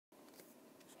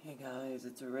Hey guys,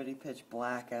 it's already pitch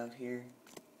black out here.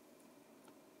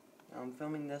 I'm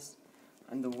filming this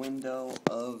on the window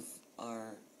of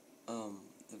our,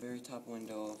 the very top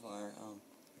window of our,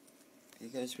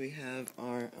 because we have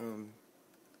our,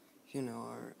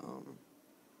 our,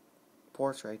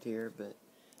 porch right here, but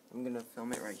I'm gonna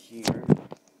film it right here.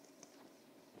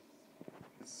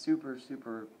 It's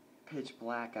super pitch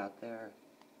black out there.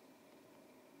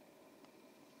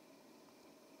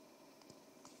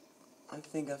 I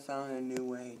think I found a new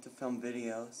way to film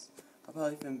videos. I'll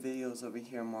probably film videos over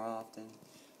here more often.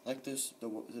 Like this, the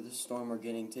storm we're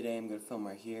getting today, I'm going to film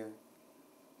right here.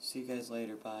 See you guys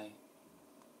later, bye.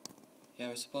 Yeah,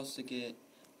 we're supposed to get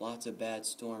lots of bad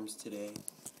storms today.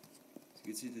 So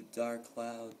you can see the dark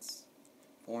clouds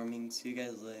forming. See you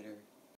guys later.